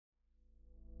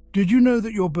Did you know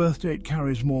that your birth date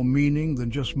carries more meaning than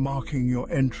just marking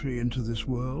your entry into this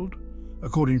world?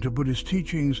 According to Buddhist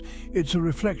teachings, it's a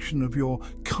reflection of your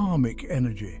karmic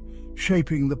energy,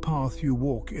 shaping the path you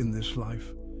walk in this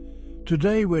life.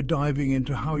 Today we're diving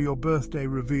into how your birthday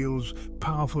reveals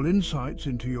powerful insights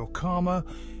into your karma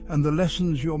and the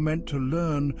lessons you're meant to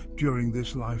learn during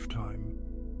this lifetime.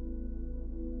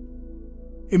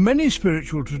 In many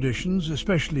spiritual traditions,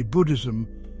 especially Buddhism,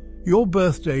 your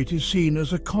birth date is seen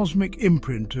as a cosmic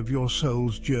imprint of your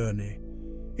soul's journey.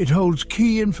 It holds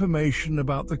key information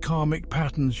about the karmic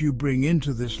patterns you bring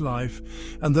into this life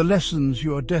and the lessons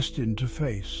you are destined to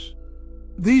face.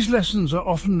 These lessons are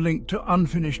often linked to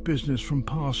unfinished business from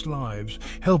past lives,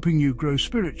 helping you grow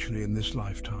spiritually in this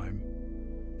lifetime.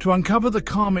 To uncover the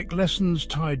karmic lessons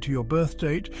tied to your birth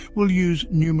date, we'll use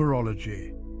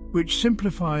numerology, which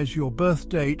simplifies your birth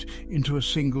date into a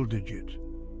single digit.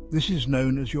 This is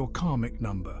known as your karmic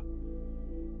number.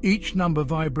 Each number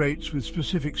vibrates with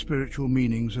specific spiritual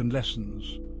meanings and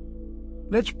lessons.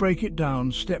 Let's break it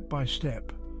down step by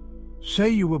step. Say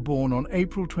you were born on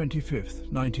April 25th,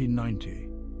 1990.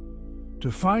 To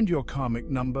find your karmic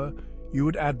number, you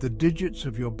would add the digits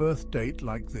of your birth date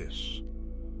like this.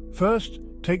 First,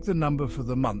 take the number for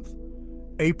the month.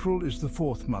 April is the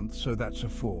 4th month, so that's a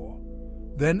 4.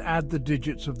 Then add the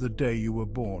digits of the day you were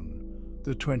born,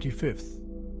 the 25th.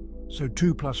 So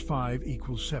 2 plus 5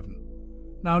 equals 7.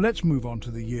 Now let's move on to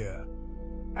the year.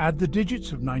 Add the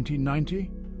digits of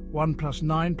 1990. 1 plus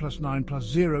 9 plus 9 plus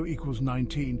 0 equals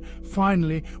 19.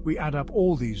 Finally, we add up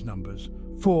all these numbers.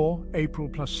 4, April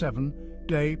plus 7,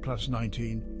 day plus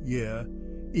 19, year,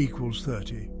 equals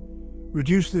 30.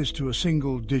 Reduce this to a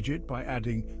single digit by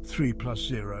adding 3 plus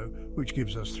 0, which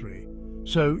gives us 3.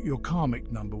 So your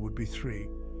karmic number would be 3.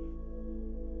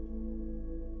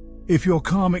 If your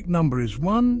karmic number is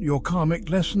 1, your karmic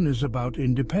lesson is about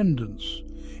independence.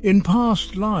 In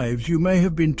past lives, you may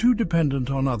have been too dependent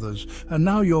on others, and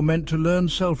now you're meant to learn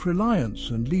self-reliance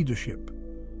and leadership.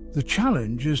 The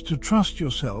challenge is to trust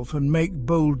yourself and make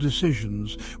bold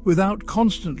decisions without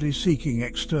constantly seeking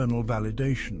external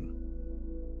validation.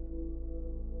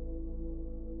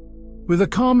 With a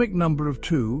karmic number of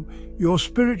 2, your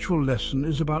spiritual lesson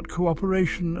is about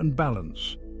cooperation and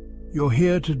balance. You're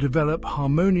here to develop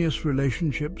harmonious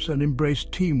relationships and embrace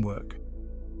teamwork.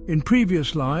 In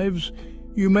previous lives,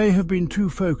 you may have been too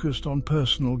focused on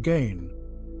personal gain.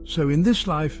 So in this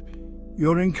life,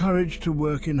 you're encouraged to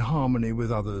work in harmony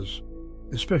with others,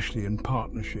 especially in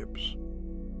partnerships.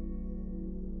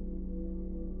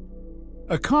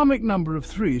 A karmic number of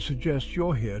 3 suggests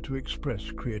you're here to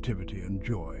express creativity and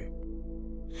joy.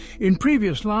 In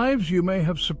previous lives, you may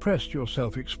have suppressed your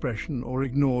self-expression or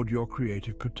ignored your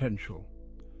creative potential.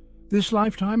 This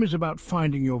lifetime is about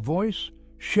finding your voice,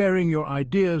 sharing your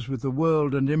ideas with the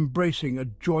world, and embracing a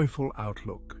joyful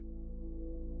outlook.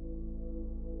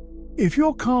 If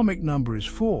your karmic number is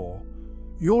 4,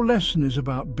 your lesson is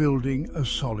about building a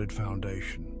solid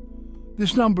foundation.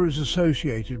 This number is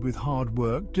associated with hard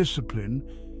work, discipline,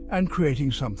 and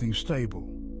creating something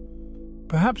stable.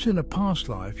 Perhaps in a past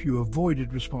life you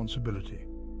avoided responsibility.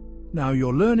 Now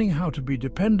you're learning how to be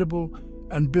dependable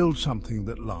and build something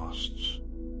that lasts.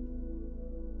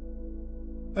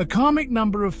 A karmic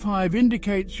number of 5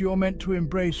 indicates you're meant to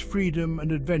embrace freedom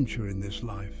and adventure in this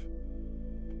life.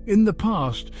 In the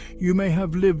past, you may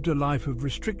have lived a life of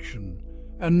restriction,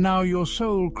 and now your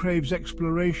soul craves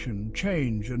exploration,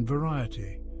 change, and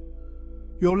variety.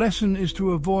 Your lesson is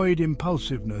to avoid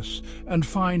impulsiveness and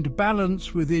find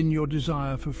balance within your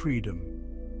desire for freedom.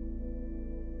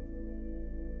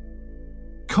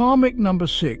 Karmic number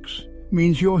 6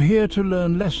 means you're here to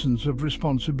learn lessons of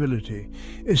responsibility,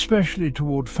 especially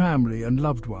toward family and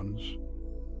loved ones.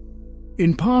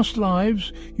 In past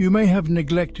lives, you may have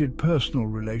neglected personal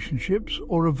relationships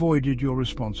or avoided your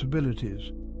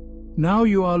responsibilities. Now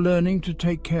you are learning to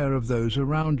take care of those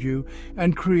around you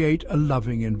and create a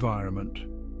loving environment.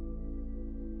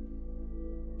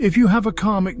 If you have a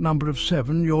karmic number of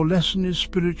 7, your lesson is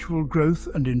spiritual growth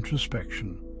and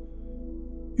introspection.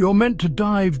 You're meant to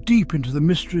dive deep into the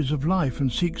mysteries of life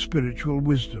and seek spiritual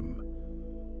wisdom.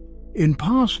 In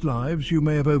past lives, you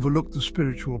may have overlooked the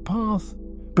spiritual path,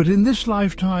 but in this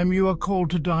lifetime you are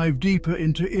called to dive deeper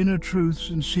into inner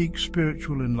truths and seek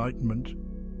spiritual enlightenment.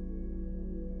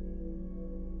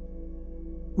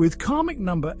 With karmic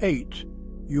number 8,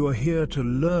 you are here to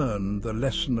learn the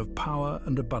lesson of power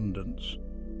and abundance.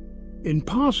 In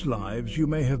past lives, you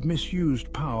may have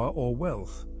misused power or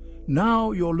wealth.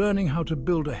 Now you're learning how to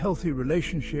build a healthy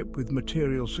relationship with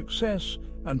material success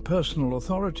and personal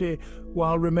authority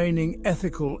while remaining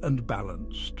ethical and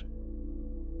balanced.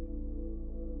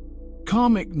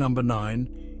 Karmic number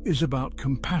 9 is about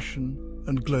compassion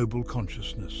and global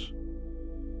consciousness.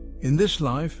 In this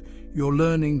life, you're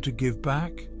learning to give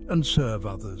back and serve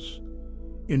others.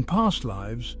 In past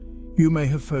lives, you may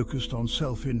have focused on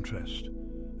self-interest,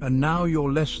 and now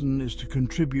your lesson is to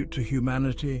contribute to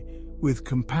humanity with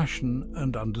compassion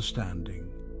and understanding.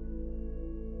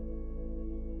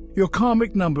 Your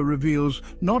karmic number reveals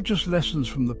not just lessons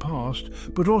from the past,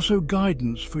 but also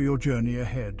guidance for your journey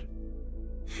ahead.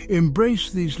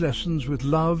 Embrace these lessons with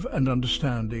love and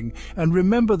understanding, and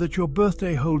remember that your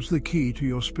birthday holds the key to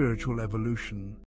your spiritual evolution.